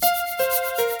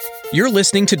You're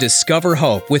listening to Discover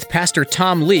Hope with Pastor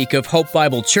Tom Leake of Hope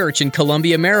Bible Church in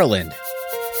Columbia, Maryland.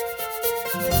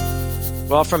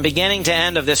 Well, from beginning to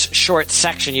end of this short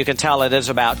section, you can tell it is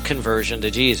about conversion to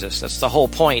Jesus. That's the whole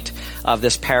point of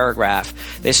this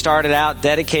paragraph. They started out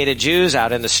dedicated Jews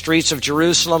out in the streets of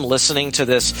Jerusalem, listening to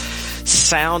this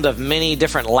sound of many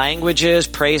different languages,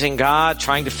 praising God,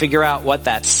 trying to figure out what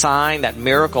that sign, that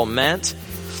miracle meant.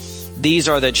 These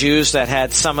are the Jews that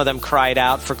had, some of them cried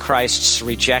out for Christ's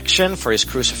rejection, for his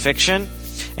crucifixion,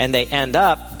 and they end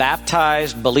up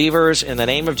baptized believers in the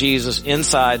name of Jesus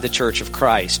inside the Church of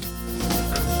Christ.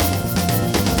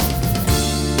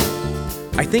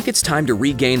 I think it's time to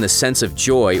regain the sense of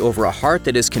joy over a heart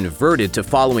that is converted to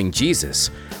following Jesus.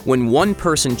 When one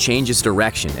person changes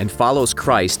direction and follows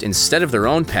Christ instead of their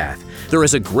own path, there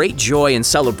is a great joy and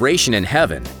celebration in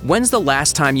heaven. When's the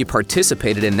last time you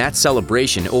participated in that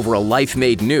celebration over a life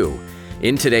made new?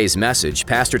 In today's message,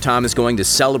 Pastor Tom is going to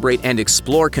celebrate and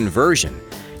explore conversion.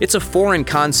 It's a foreign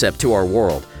concept to our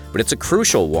world, but it's a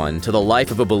crucial one to the life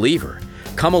of a believer.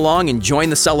 Come along and join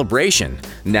the celebration.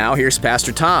 Now here's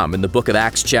Pastor Tom in the book of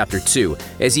Acts chapter 2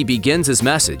 as he begins his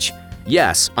message.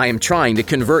 Yes, I am trying to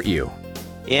convert you.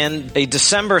 In a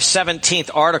December 17th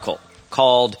article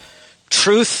called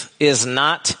Truth is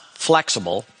Not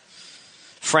Flexible,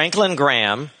 Franklin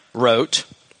Graham wrote,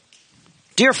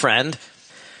 "Dear friend,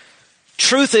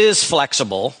 truth is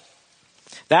flexible.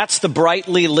 That's the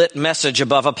brightly lit message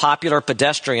above a popular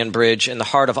pedestrian bridge in the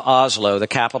heart of Oslo, the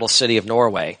capital city of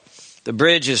Norway. The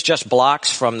bridge is just blocks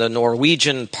from the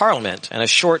Norwegian parliament and a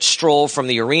short stroll from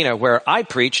the arena where I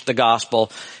preached the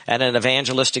gospel at an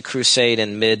evangelistic crusade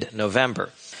in mid-November.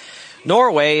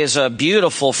 Norway is a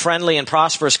beautiful, friendly, and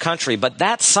prosperous country, but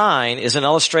that sign is an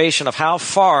illustration of how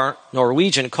far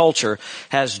Norwegian culture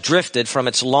has drifted from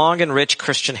its long and rich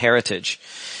Christian heritage.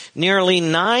 Nearly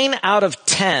 9 out of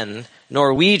 10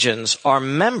 Norwegians are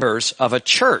members of a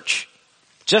church,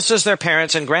 just as their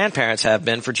parents and grandparents have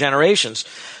been for generations.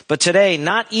 But today,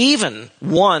 not even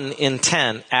 1 in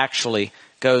 10 actually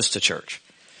goes to church.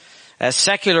 As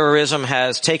secularism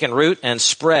has taken root and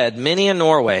spread, many in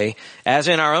Norway, as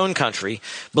in our own country,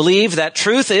 believe that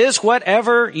truth is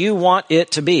whatever you want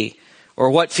it to be, or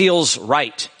what feels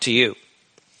right to you.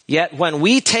 Yet when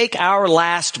we take our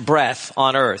last breath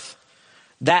on earth,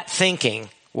 that thinking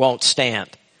won't stand.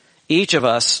 Each of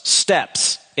us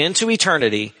steps into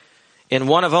eternity in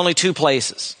one of only 2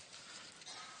 places,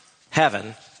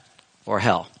 heaven or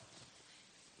hell."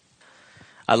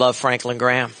 I love Franklin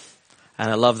Graham, and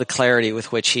I love the clarity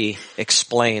with which he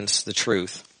explains the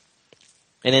truth.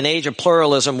 In an age of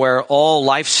pluralism where all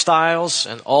lifestyles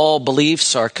and all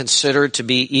beliefs are considered to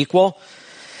be equal,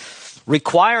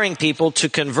 requiring people to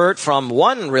convert from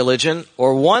one religion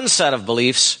or one set of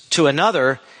beliefs to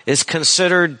another is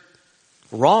considered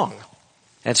wrong.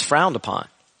 It's frowned upon.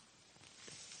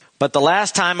 But the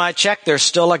last time I checked, there's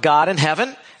still a God in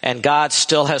heaven, and God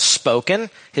still has spoken.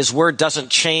 His word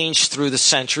doesn't change through the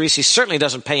centuries. He certainly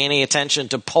doesn't pay any attention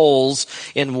to polls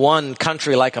in one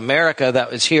country like America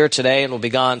that is here today and will be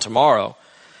gone tomorrow.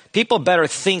 People better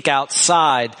think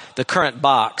outside the current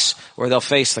box or they'll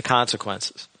face the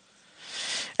consequences.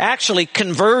 Actually,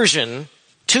 conversion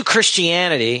to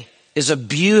Christianity is a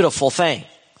beautiful thing.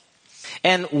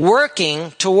 And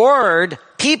working toward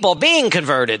people being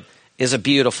converted is a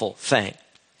beautiful thing.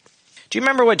 Do you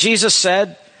remember what Jesus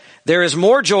said? There is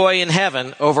more joy in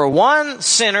heaven over one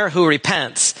sinner who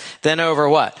repents than over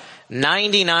what?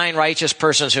 99 righteous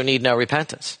persons who need no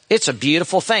repentance. It's a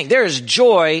beautiful thing. There is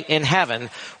joy in heaven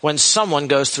when someone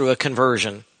goes through a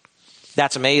conversion.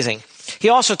 That's amazing. He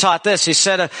also taught this. He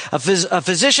said, a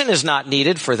physician is not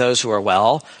needed for those who are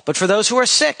well, but for those who are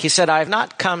sick. He said, I have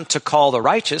not come to call the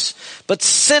righteous, but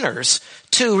sinners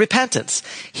to repentance.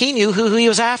 He knew who he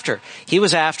was after. He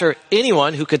was after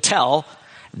anyone who could tell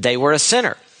they were a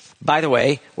sinner. By the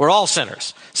way, we're all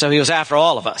sinners, so he was after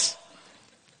all of us.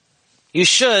 You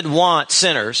should want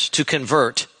sinners to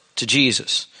convert to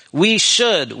Jesus. We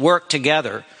should work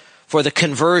together for the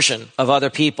conversion of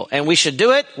other people, and we should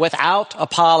do it without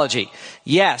apology.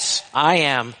 Yes, I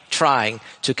am trying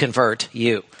to convert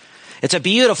you. It's a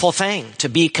beautiful thing to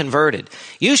be converted.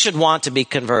 You should want to be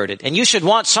converted, and you should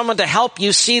want someone to help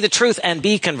you see the truth and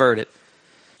be converted.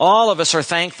 All of us are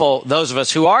thankful, those of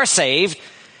us who are saved,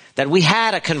 that we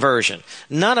had a conversion.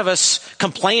 None of us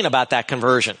complain about that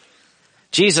conversion.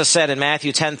 Jesus said in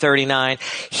Matthew 10:39,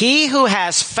 he who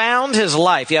has found his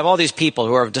life, you have all these people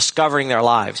who are discovering their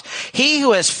lives. He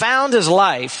who has found his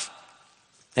life,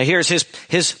 now here's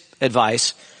his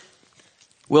advice,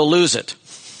 will lose it.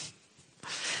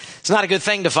 It's not a good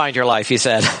thing to find your life, he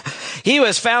said. He who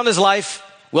has found his life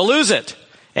will lose it.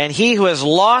 And he who has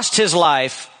lost his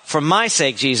life for my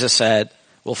sake, Jesus said,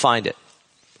 will find it.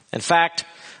 In fact,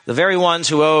 the very ones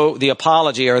who owe the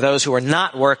apology are those who are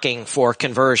not working for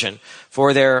conversion.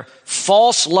 For their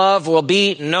false love will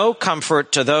be no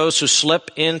comfort to those who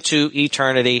slip into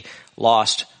eternity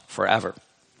lost forever.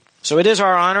 So it is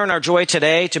our honor and our joy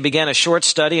today to begin a short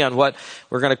study on what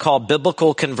we're going to call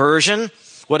biblical conversion.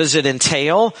 What does it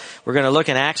entail? We're going to look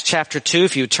in Acts chapter 2.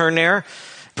 If you turn there,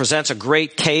 presents a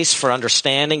great case for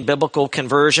understanding biblical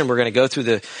conversion. We're going to go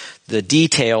through the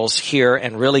details here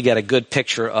and really get a good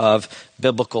picture of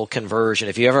biblical conversion.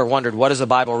 If you ever wondered, what does the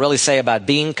Bible really say about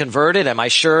being converted? Am I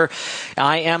sure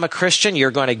I am a Christian? You're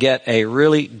going to get a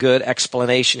really good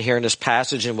explanation here in this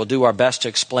passage, and we'll do our best to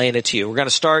explain it to you. We're going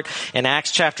to start in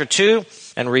Acts chapter 2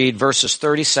 and read verses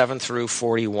 37 through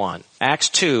 41. Acts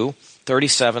 2,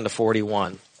 37 to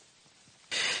 41.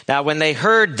 Now, when they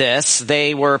heard this,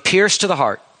 they were pierced to the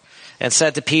heart and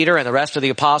said to Peter and the rest of the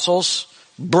apostles,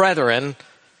 "Brethren,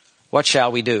 what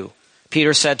shall we do?"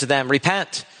 Peter said to them,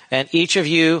 "Repent, and each of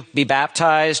you be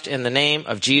baptized in the name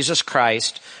of Jesus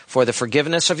Christ for the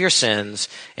forgiveness of your sins,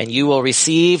 and you will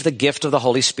receive the gift of the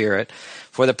Holy Spirit.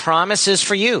 For the promise is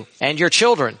for you and your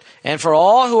children, and for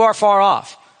all who are far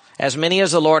off, as many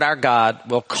as the Lord our God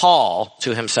will call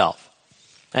to himself."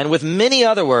 And with many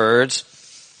other words,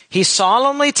 he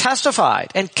solemnly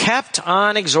testified and kept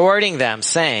on exhorting them,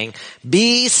 saying,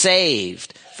 "Be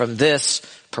saved from this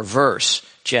perverse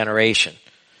generation."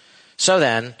 So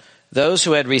then, those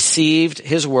who had received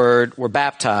his word were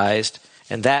baptized,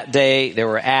 and that day there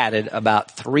were added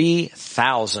about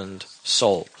 3,000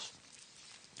 souls.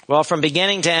 Well, from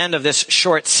beginning to end of this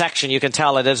short section, you can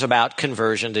tell it is about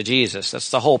conversion to Jesus. That's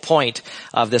the whole point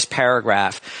of this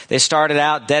paragraph. They started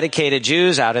out dedicated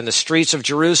Jews out in the streets of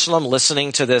Jerusalem,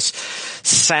 listening to this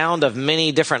sound of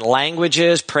many different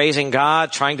languages, praising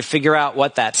God, trying to figure out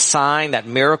what that sign, that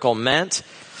miracle meant.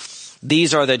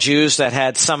 These are the Jews that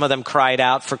had, some of them cried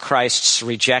out for Christ's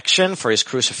rejection, for his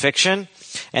crucifixion,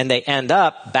 and they end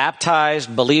up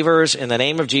baptized believers in the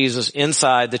name of Jesus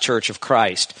inside the church of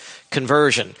Christ.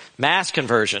 Conversion, mass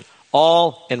conversion,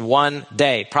 all in one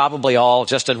day, probably all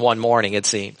just in one morning, it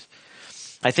seems.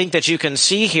 I think that you can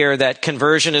see here that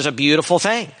conversion is a beautiful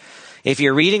thing. If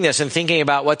you're reading this and thinking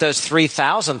about what those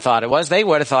 3,000 thought it was, they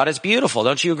would have thought it's beautiful.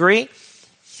 Don't you agree?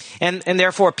 And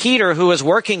therefore Peter, who was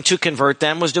working to convert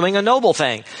them, was doing a noble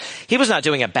thing. He was not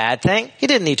doing a bad thing. He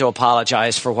didn't need to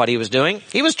apologize for what he was doing.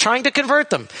 He was trying to convert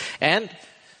them. And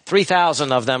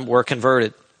 3,000 of them were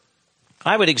converted.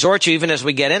 I would exhort you, even as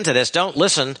we get into this, don't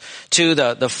listen to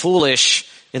the foolish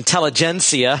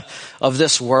intelligentsia of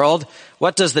this world.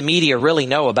 What does the media really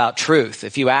know about truth?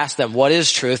 If you ask them what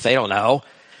is truth, they don't know.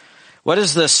 What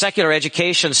does the secular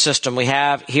education system we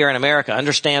have here in America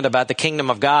understand about the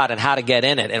kingdom of God and how to get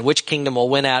in it and which kingdom will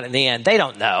win out in the end? They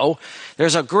don't know.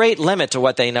 There's a great limit to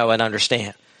what they know and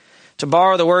understand. To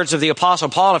borrow the words of the Apostle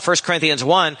Paul in 1 Corinthians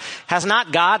 1, has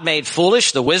not God made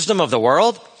foolish the wisdom of the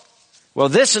world? Well,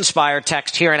 this inspired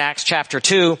text here in Acts chapter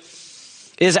 2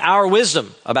 is our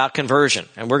wisdom about conversion,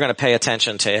 and we're going to pay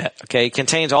attention to it. Okay, it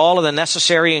contains all of the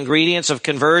necessary ingredients of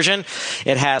conversion.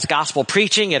 It has gospel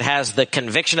preaching, it has the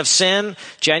conviction of sin,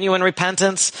 genuine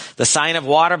repentance, the sign of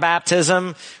water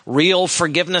baptism, real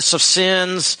forgiveness of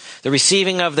sins, the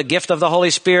receiving of the gift of the Holy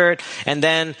Spirit, and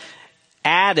then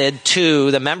added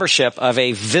to the membership of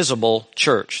a visible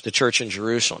church, the church in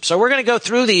Jerusalem. So we're going to go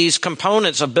through these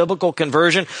components of biblical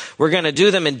conversion. We're going to do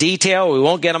them in detail. We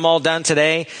won't get them all done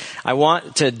today. I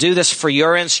want to do this for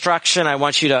your instruction. I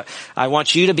want you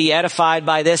to be edified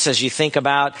by this as you think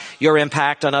about your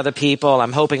impact on other people.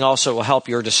 I'm hoping also it will help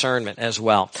your discernment as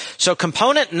well. So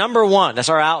component number one, that's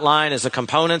our outline, is the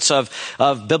components of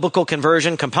biblical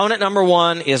conversion. Component number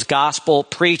one is gospel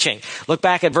preaching. Look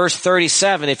back at verse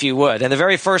 37 if you would. And the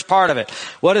very first part of it,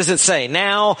 what does it say?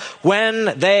 Now,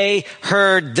 when they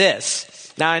heard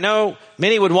this. Now, I know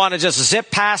many would want to just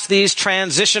zip past these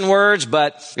transition words,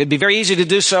 but it'd be very easy to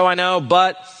do so, I know,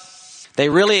 but they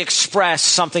really express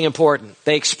something important.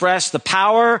 They express the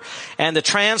power and the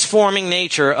transforming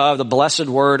nature of the blessed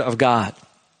word of God.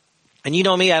 And you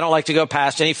know me, I don't like to go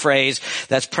past any phrase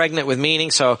that's pregnant with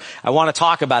meaning, so I want to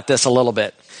talk about this a little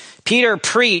bit. Peter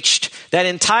preached that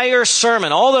entire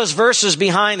sermon, all those verses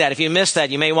behind that. If you missed that,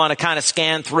 you may want to kind of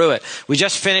scan through it. We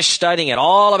just finished studying it,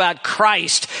 all about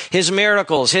Christ, his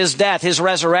miracles, his death, his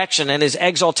resurrection, and his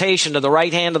exaltation to the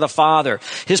right hand of the Father,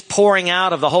 his pouring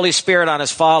out of the Holy Spirit on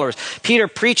his followers. Peter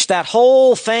preached that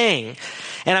whole thing,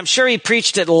 and I'm sure he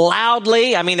preached it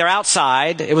loudly. I mean, they're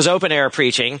outside. It was open air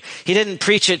preaching. He didn't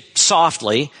preach it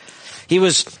softly. He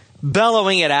was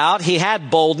bellowing it out. He had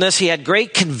boldness. He had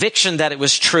great conviction that it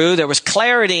was true. There was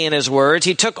clarity in his words.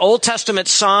 He took Old Testament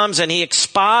Psalms and he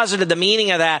exposited the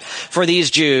meaning of that for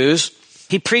these Jews.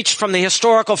 He preached from the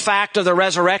historical fact of the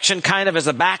resurrection kind of as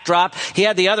a backdrop. He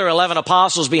had the other 11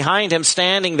 apostles behind him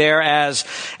standing there as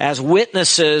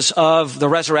witnesses of the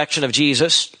resurrection of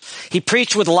Jesus. He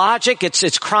preached with logic.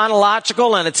 It's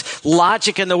chronological and it's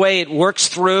logic in the way it works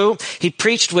through. He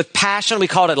preached with passion. We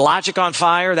called it logic on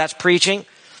fire. That's preaching.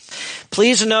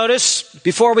 Please notice,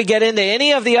 before we get into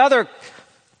any of the other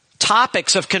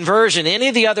topics of conversion, any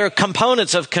of the other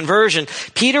components of conversion,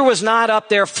 Peter was not up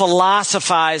there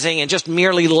philosophizing and just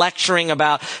merely lecturing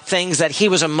about things that he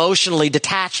was emotionally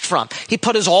detached from. He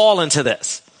put his all into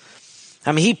this.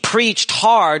 I mean, he preached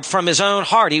hard from his own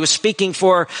heart. He was speaking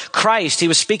for Christ. He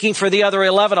was speaking for the other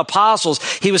 11 apostles.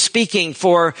 He was speaking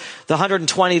for the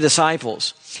 120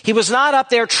 disciples. He was not up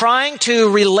there trying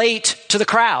to relate to the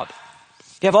crowd.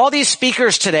 You have all these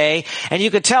speakers today, and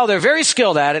you could tell they're very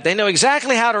skilled at it. They know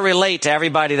exactly how to relate to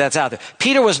everybody that's out there.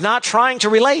 Peter was not trying to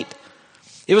relate.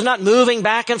 He was not moving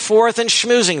back and forth and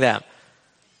schmoozing them.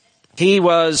 He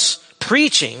was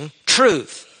preaching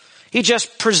truth. He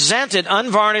just presented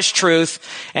unvarnished truth,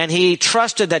 and he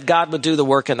trusted that God would do the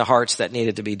work in the hearts that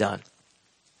needed to be done.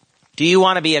 Do you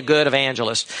want to be a good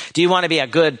evangelist? Do you want to be a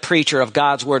good preacher of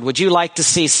God's word? Would you like to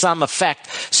see some effect,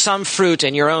 some fruit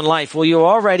in your own life? Well, you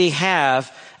already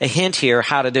have a hint here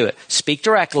how to do it. Speak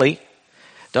directly.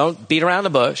 Don't beat around the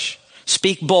bush.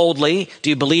 Speak boldly. Do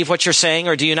you believe what you're saying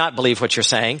or do you not believe what you're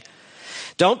saying?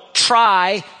 Don't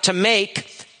try to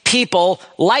make people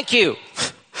like you.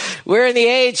 We're in the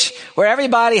age where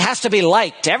everybody has to be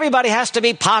liked. Everybody has to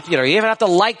be popular. You even have to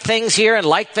like things here and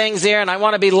like things there, and I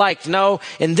want to be liked. No,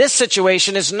 in this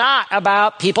situation, it's not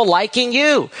about people liking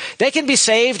you. They can be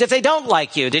saved if they don't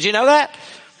like you. Did you know that?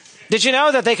 Did you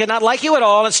know that they could not like you at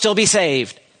all and still be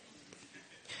saved?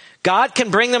 God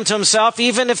can bring them to himself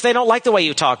even if they don't like the way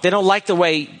you talk. They don't like the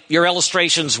way your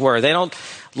illustrations were. They don't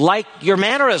like your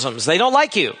mannerisms. They don't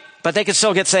like you, but they can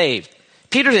still get saved.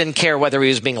 Peter didn't care whether he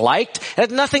was being liked. It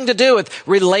had nothing to do with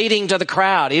relating to the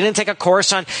crowd. He didn't take a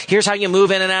course on here's how you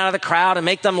move in and out of the crowd and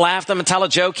make them laugh them and tell a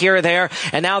joke here or there,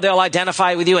 and now they'll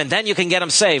identify with you and then you can get them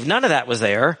saved. None of that was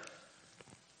there.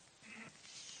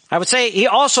 I would say he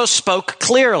also spoke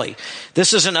clearly.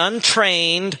 This is an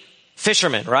untrained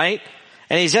fisherman, right?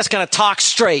 And he's just going to talk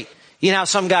straight. You know how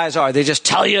some guys are. They just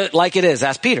tell you like it is.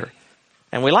 That's Peter.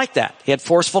 And we like that. He had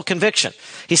forceful conviction.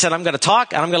 He said, I'm going to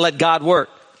talk and I'm going to let God work.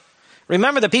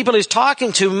 Remember, the people he's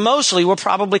talking to mostly were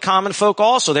probably common folk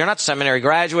also. They're not seminary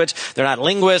graduates. They're not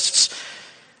linguists.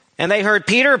 And they heard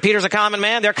Peter. Peter's a common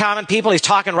man. They're common people. He's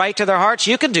talking right to their hearts.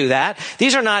 You can do that.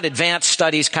 These are not advanced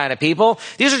studies kind of people.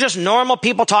 These are just normal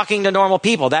people talking to normal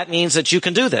people. That means that you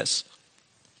can do this.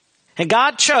 And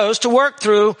God chose to work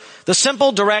through the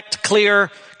simple, direct,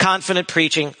 clear, confident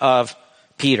preaching of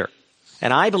Peter.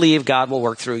 And I believe God will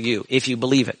work through you if you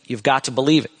believe it. You've got to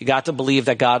believe it. You've got to believe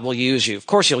that God will use you. Of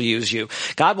course he'll use you.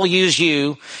 God will use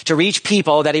you to reach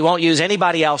people that he won't use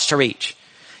anybody else to reach.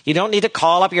 You don't need to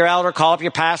call up your elder, call up your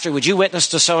pastor. Would you witness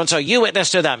to so-and-so? You witness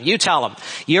to them. You tell them.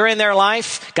 You're in their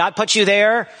life. God put you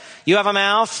there. You have a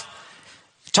mouth.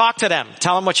 Talk to them.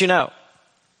 Tell them what you know.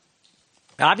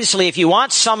 Obviously, if you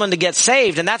want someone to get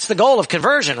saved, and that's the goal of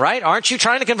conversion, right? Aren't you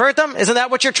trying to convert them? Isn't that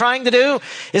what you're trying to do?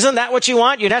 Isn't that what you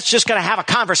want? You're not just going to have a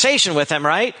conversation with them,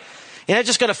 right? You're not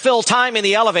just going to fill time in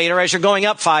the elevator as you're going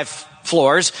up 5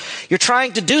 floors. You're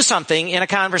trying to do something in a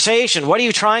conversation. What are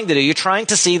you trying to do? You're trying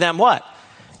to see them what?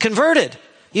 Converted.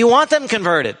 You want them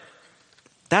converted.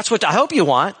 That's what I hope you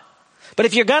want. But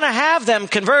if you're going to have them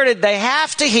converted, they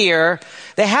have to hear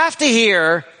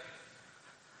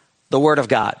the Word of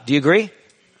God. Do you agree?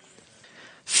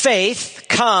 Faith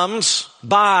comes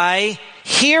by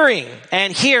hearing.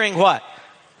 And hearing what?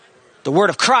 The word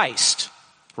of Christ.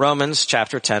 Romans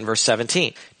chapter 10 verse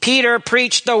 17. Peter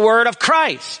preached the word of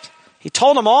Christ. He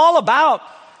told them all about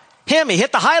him. He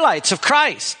hit the highlights of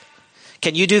Christ.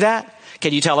 Can you do that?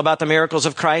 Can you tell about the miracles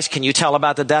of Christ? Can you tell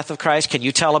about the death of Christ? Can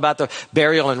you tell about the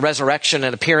burial and resurrection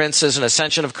and appearances and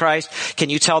ascension of Christ? Can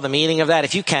you tell the meaning of that?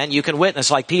 If you can, you can witness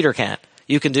like Peter can.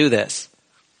 You can do this.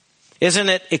 Isn't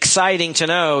it exciting to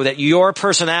know that your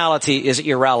personality is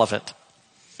irrelevant?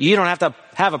 You don't have to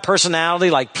have a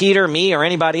personality like Peter, me, or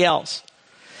anybody else.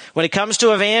 When it comes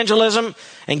to evangelism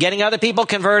and getting other people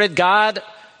converted, God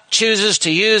chooses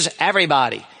to use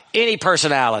everybody, any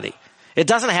personality. It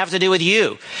doesn't have to do with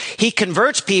you. He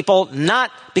converts people not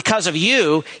because of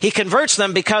you. He converts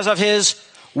them because of his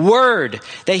word.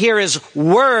 They hear his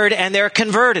word and they're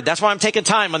converted. That's why I'm taking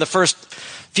time on the first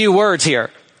few words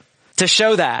here to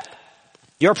show that.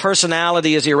 Your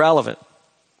personality is irrelevant.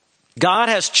 God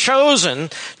has chosen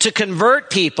to convert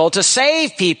people, to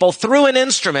save people through an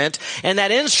instrument, and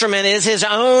that instrument is his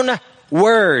own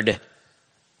word,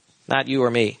 not you or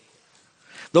me.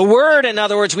 The word, in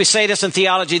other words, we say this in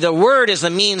theology, the word is the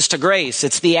means to grace.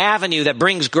 It's the avenue that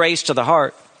brings grace to the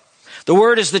heart. The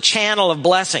word is the channel of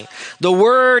blessing. The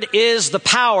word is the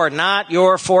power, not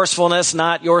your forcefulness,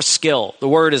 not your skill. The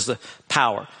word is the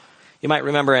power. You might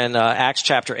remember in Acts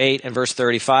chapter 8 and verse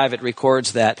 35, it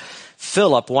records that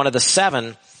Philip, one of the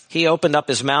 7, he opened up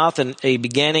his mouth and a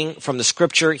beginning from the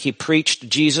scripture, he preached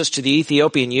Jesus to the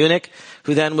Ethiopian eunuch,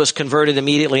 who then was converted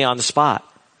immediately on the spot.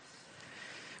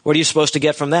 What are you supposed to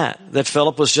get from that? That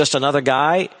Philip was just another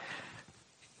guy.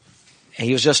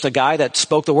 He was just a guy that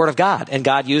spoke the word of God, and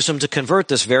God used him to convert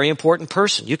this very important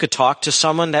person. You could talk to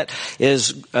someone that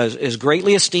is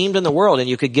greatly esteemed in the world, and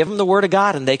you could give them the word of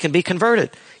God, and they can be converted.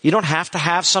 You don't have to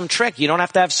have some trick. You don't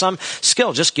have to have some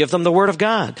skill. Just give them the word of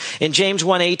God. In James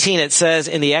 1:18, it says,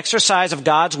 in the exercise of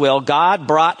God's will, God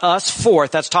brought us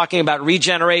forth. That's talking about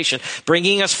regeneration,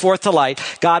 bringing us forth to light.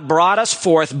 God brought us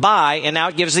forth by, and now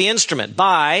it gives the instrument,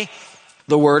 by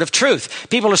the word of truth.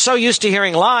 People are so used to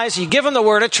hearing lies, you give them the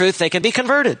word of truth, they can be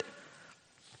converted.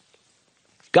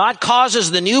 God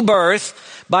causes the new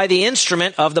birth by the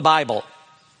instrument of the Bible.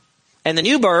 And the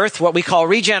new birth, what we call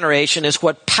regeneration, is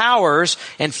what powers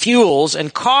and fuels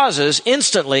and causes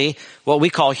instantly what we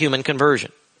call human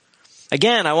conversion.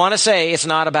 Again, I want to say it's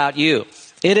not about you.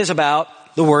 It is about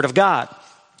the word of God.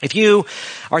 If you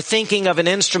are thinking of an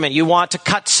instrument, you want to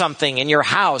cut something in your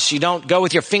house, you don't go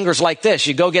with your fingers like this.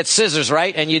 You go get scissors,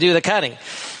 right? And you do the cutting.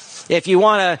 If you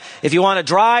want to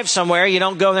drive somewhere, you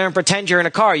don't go there and pretend you're in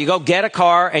a car. You go get a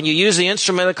car and you use the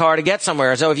instrument of the car to get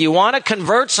somewhere. So if you want to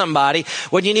convert somebody,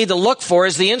 what you need to look for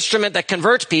is the instrument that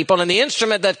converts people, and the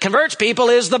instrument that converts people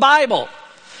is the Bible.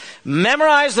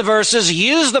 Memorize the verses,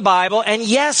 use the Bible, and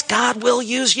yes, God will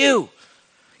use you.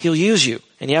 He'll use you,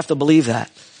 and you have to believe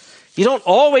that. You don't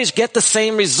always get the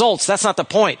same results. That's not the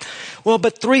point. Well,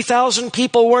 but 3,000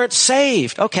 people weren't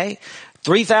saved. Okay.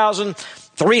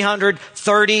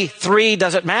 3,333,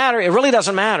 does it matter? It really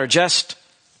doesn't matter. Just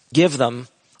give them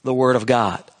the word of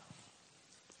God.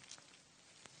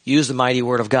 Use the mighty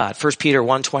word of God. 1 Peter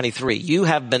 1:23. You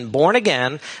have been born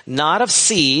again, not of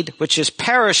seed, which is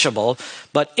perishable,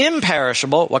 but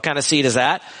imperishable. What kind of seed is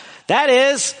that? That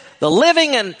is the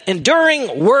living and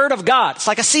enduring word of God. It's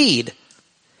like a seed.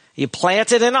 You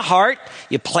plant it in a heart,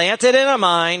 you plant it in a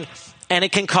mind, and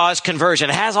it can cause conversion.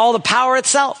 It has all the power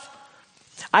itself.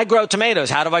 I grow tomatoes.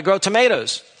 How do I grow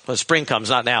tomatoes? Well, spring comes,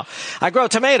 not now. I grow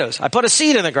tomatoes. I put a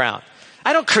seed in the ground.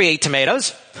 I don't create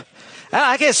tomatoes.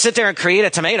 I can't sit there and create a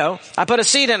tomato. I put a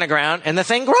seed in the ground, and the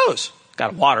thing grows.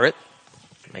 Got to water it.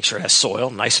 Make sure it has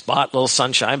soil, nice spot, little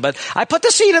sunshine. But I put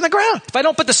the seed in the ground. If I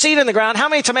don't put the seed in the ground, how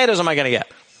many tomatoes am I going to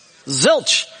get?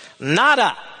 Zilch.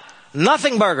 Nada.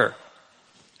 Nothing burger.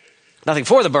 Nothing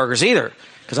for the burgers either,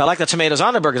 because I like the tomatoes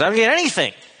on the burgers. I don't get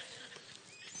anything.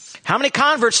 How many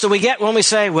converts do we get when we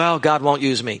say, well, God won't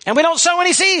use me? And we don't sow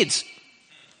any seeds.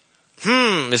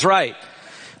 Is right.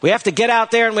 We have to get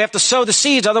out there and we have to sow the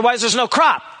seeds, otherwise there's no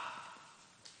crop.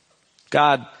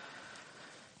 God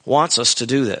wants us to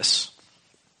do this.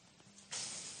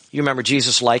 You remember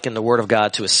Jesus likened the word of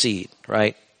God to a seed,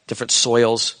 right? Different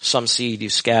soils. Some seed you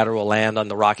scatter will land on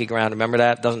the rocky ground. Remember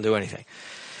that? Doesn't do anything.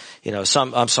 You know,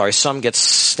 some gets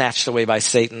snatched away by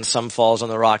Satan, some falls on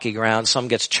the rocky ground, some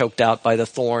gets choked out by the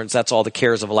thorns. That's all the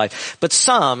cares of life. But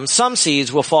some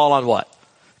seeds will fall on what?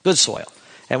 Good soil.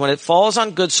 And when it falls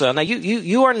on good soil, now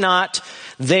you are not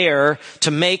there to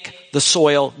make the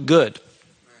soil good.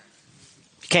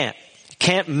 You can't. You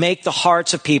can't make the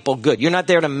hearts of people good. You're not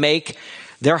there to make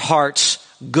their hearts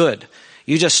good.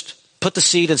 You just put the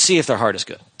seed and see if their heart is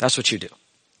good. That's what you do.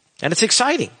 And it's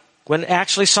exciting. When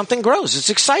actually something grows.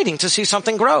 It's exciting to see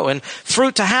something grow and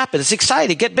fruit to happen. It's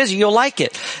exciting. Get busy. You'll like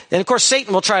it. And of course,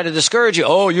 Satan will try to discourage you.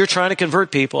 Oh, you're trying to convert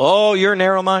people. Oh, you're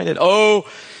narrow-minded. Oh,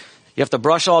 you have to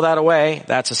brush all that away.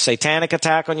 That's a satanic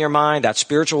attack on your mind. That's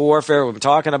spiritual warfare. We've been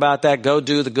talking about that. Go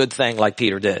do the good thing like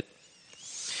Peter did.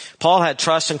 Paul had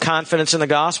trust and confidence in the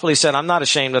gospel. He said, I'm not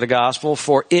ashamed of the gospel,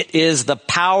 for it is the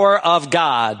power of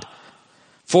God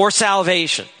for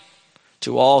salvation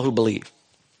to all who believe.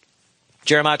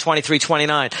 Jeremiah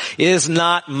 23:29. Is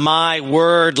not my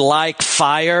word like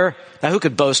fire? Now who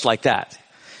could boast like that?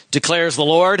 Declares the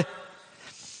Lord.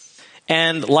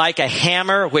 And like a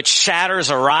hammer which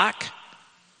shatters a rock.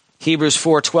 Hebrews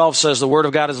 4:12 says the word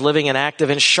of God is living and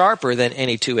active and sharper than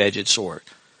any two-edged sword.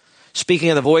 Speaking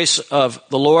of the voice of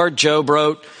the Lord, Job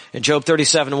wrote in Job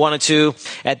 37, 1 and 2,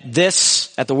 at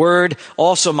the word,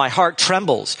 also my heart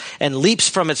trembles and leaps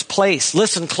from its place.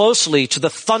 Listen closely to the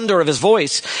thunder of his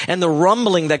voice and the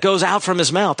rumbling that goes out from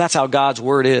his mouth. That's how God's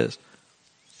word is.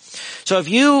 So if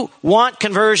you want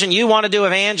conversion, you want to do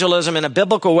evangelism in a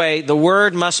biblical way, the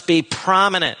word must be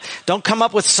prominent. Don't come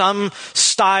up with some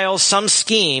style, some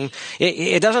scheme.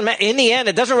 It doesn't matter. In the end,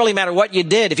 it doesn't really matter what you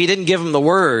did if you didn't give them the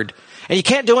word. And you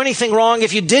can't do anything wrong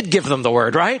if you did give them the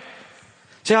word, right?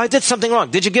 Say, I did something wrong.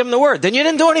 Did you give them the word? Then you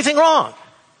didn't do anything wrong.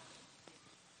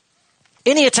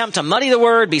 Any attempt to muddy the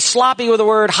word, be sloppy with the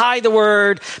word, hide the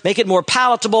word, make it more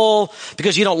palatable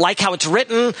because you don't like how it's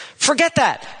written, forget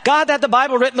that. God had the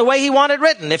Bible written the way he wanted it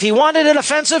written. If he wanted it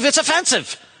offensive, it's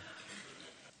offensive.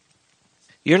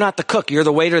 You're not the cook. You're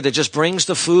the waiter that just brings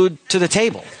the food to the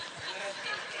table.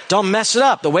 Don't mess it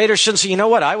up. The waiter shouldn't say, you know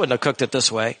what? I wouldn't have cooked it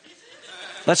this way.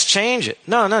 Let's change it.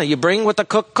 No, you bring what the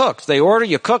cook cooks. They order,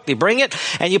 you cook, they bring it,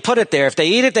 and you put it there. If they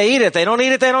eat it, they eat it. If they don't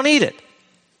eat it, they don't eat it.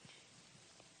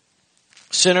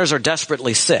 Sinners are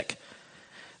desperately sick.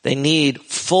 They need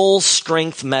full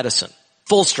strength medicine.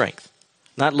 Full strength,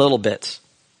 not little bits.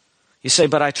 You say,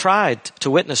 but I tried to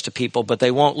witness to people, but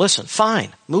they won't listen.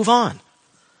 Fine, move on.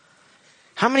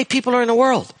 How many people are in the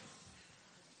world?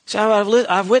 So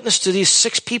I've witnessed to these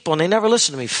 6 people and they never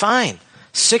listen to me. Fine,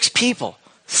 6 people.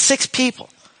 6 people.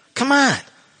 Come on.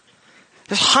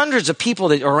 There's hundreds of people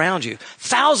that are around you.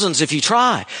 Thousands if you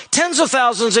try. Tens of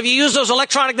thousands if you use those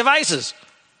electronic devices.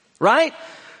 Right?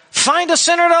 Find a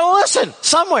sinner that'll listen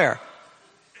somewhere.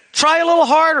 Try a little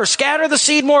harder. Scatter the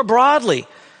seed more broadly.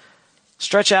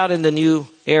 Stretch out into new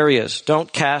areas.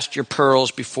 Don't cast your pearls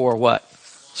before what?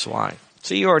 Swine.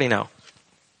 So you already know.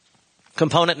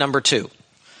 Component number 2.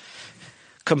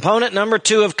 Component number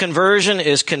 2 of conversion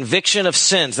is conviction of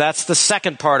sins. That's the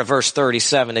second part of verse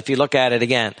 37, if you look at it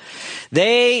again.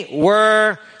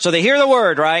 So they hear the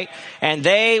word, right? And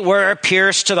they were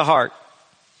pierced to the heart.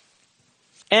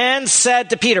 And said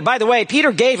to Peter, by the way,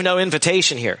 Peter gave no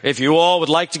invitation here. If you all would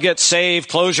like to get saved,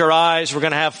 close your eyes. We're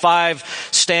going to have 5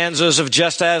 stanzas of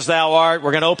Just As Thou Art.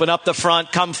 We're going to open up the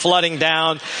front, come flooding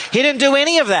down. He didn't do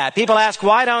any of that. People ask,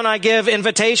 why don't I give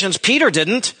invitations? Peter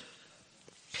didn't.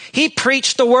 He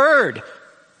preached the word.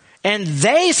 And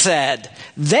they said,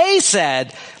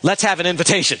 let's have an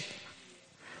invitation.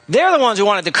 They're the ones who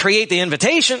wanted to create the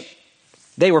invitation.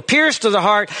 They were pierced to the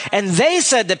heart. And they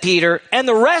said to Peter and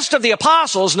the rest of the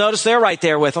apostles, notice they're right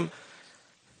there with them,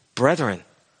 brethren,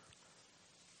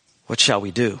 what shall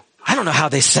we do? I don't know how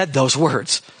they said those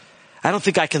words. I don't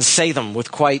think I can say them with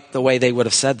quite the way they would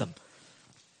have said them.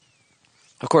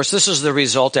 Of course, this is the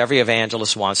result every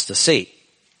evangelist wants to see.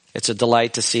 It's a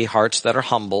delight to see hearts that are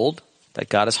humbled, that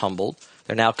God has humbled.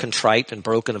 They're now contrite and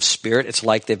broken of spirit. It's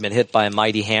like they've been hit by a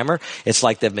mighty hammer. It's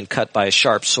like they've been cut by a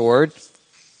sharp sword.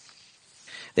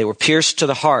 They were pierced to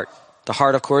the heart. The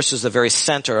heart, of course, is the very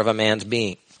center of a man's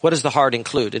being. What does the heart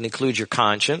include? It includes your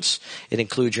conscience. It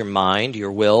includes your mind,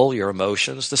 your will, your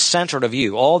emotions, the center of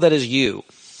you. All that is you.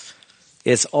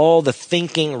 It's all the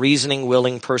thinking, reasoning,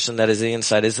 willing person that is the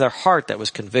inside. It's their heart that was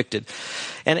convicted.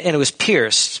 And it was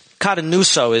pierced.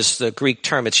 Katanuso is the Greek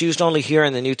term. It's used only here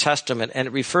in the New Testament, and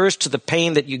it refers to the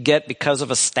pain that you get because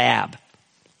of a stab.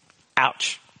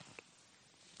 Ouch.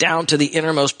 Down to the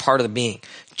innermost part of the being.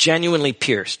 Genuinely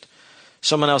pierced.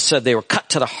 Someone else said they were cut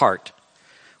to the heart.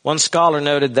 One scholar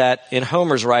noted that in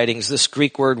Homer's writings, this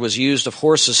Greek word was used of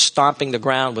horses stomping the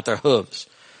ground with their hooves.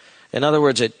 In other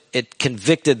words, it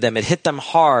convicted them. It hit them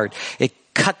hard. It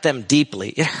cut them deeply.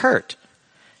 It hurt.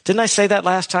 Didn't I say that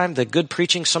last time? That good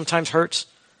preaching sometimes hurts?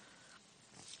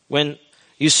 When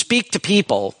you speak to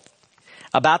people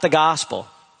about the gospel,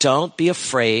 don't be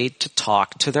afraid to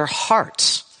talk to their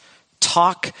hearts.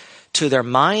 Talk to their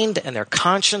mind and their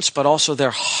conscience, but also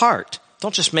their heart.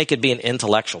 Don't just make it be an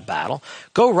intellectual battle.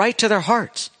 Go right to their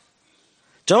hearts.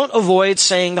 Don't avoid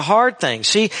saying the hard things.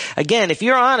 See, again, if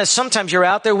you're honest, sometimes you're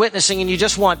out there witnessing and you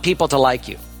just want people to like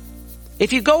you.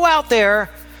 If you go out there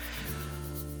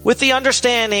with the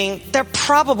understanding they're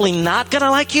probably not going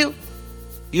to like you,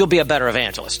 you'll be a better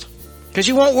evangelist because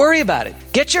you won't worry about it.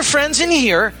 Get your friends in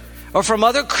here or from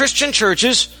other Christian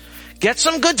churches. Get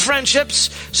some good friendships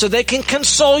so they can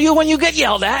console you when you get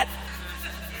yelled at.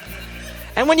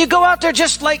 And when you go out there,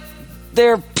 just like,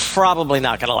 they're probably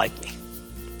not going to like me.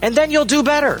 And then you'll do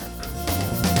better.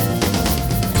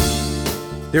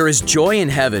 There is joy in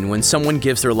heaven when someone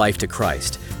gives their life to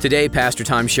Christ. Today, Pastor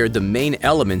Tom shared the main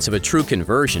elements of a true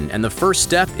conversion, and the first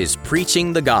step is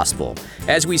preaching the gospel.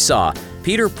 As we saw,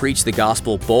 Peter preached the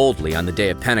gospel boldly on the day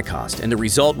of Pentecost, and the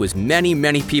result was many,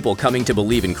 many people coming to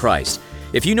believe in Christ.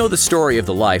 If you know the story of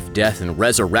the life, death, and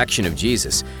resurrection of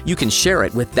Jesus, you can share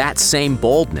it with that same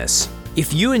boldness.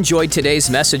 If you enjoyed today's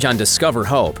message on Discover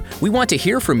Hope, we want to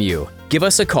hear from you. Give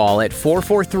us a call at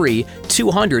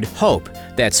 443-200-HOPE.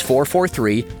 That's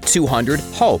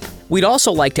 443-200-HOPE. We'd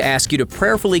also like to ask you to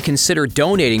prayerfully consider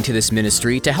donating to this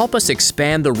ministry to help us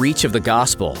expand the reach of the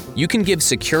gospel. You can give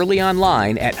securely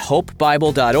online at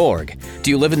hopebible.org. Do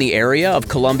you live in the area of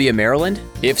Columbia, Maryland?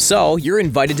 If so, you're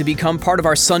invited to become part of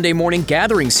our Sunday morning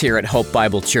gatherings here at Hope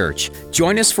Bible Church.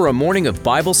 Join us for a morning of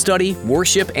Bible study,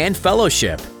 worship, and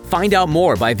fellowship. Find out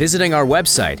more by visiting our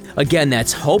website. Again,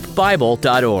 that's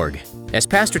hopebible.org. As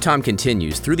Pastor Tom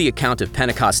continues through the account of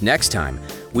Pentecost next time,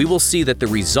 we will see that the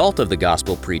result of the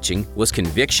gospel preaching was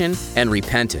conviction and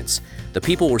repentance. The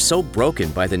people were so broken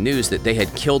by the news that they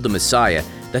had killed the Messiah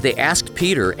that they asked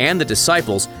Peter and the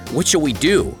disciples, "What shall we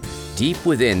do?" Deep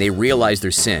within, they realized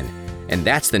their sin. And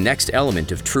that's the next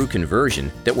element of true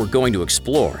conversion that we're going to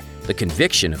explore, the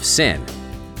conviction of sin.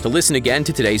 To listen again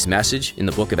to today's message in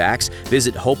the book of Acts,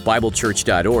 visit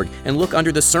hopebiblechurch.org and look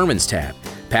under the Sermons tab.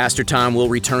 Pastor Tom will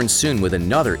return soon with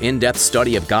another in-depth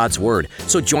study of God's Word,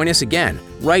 so join us again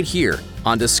right here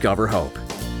on Discover Hope.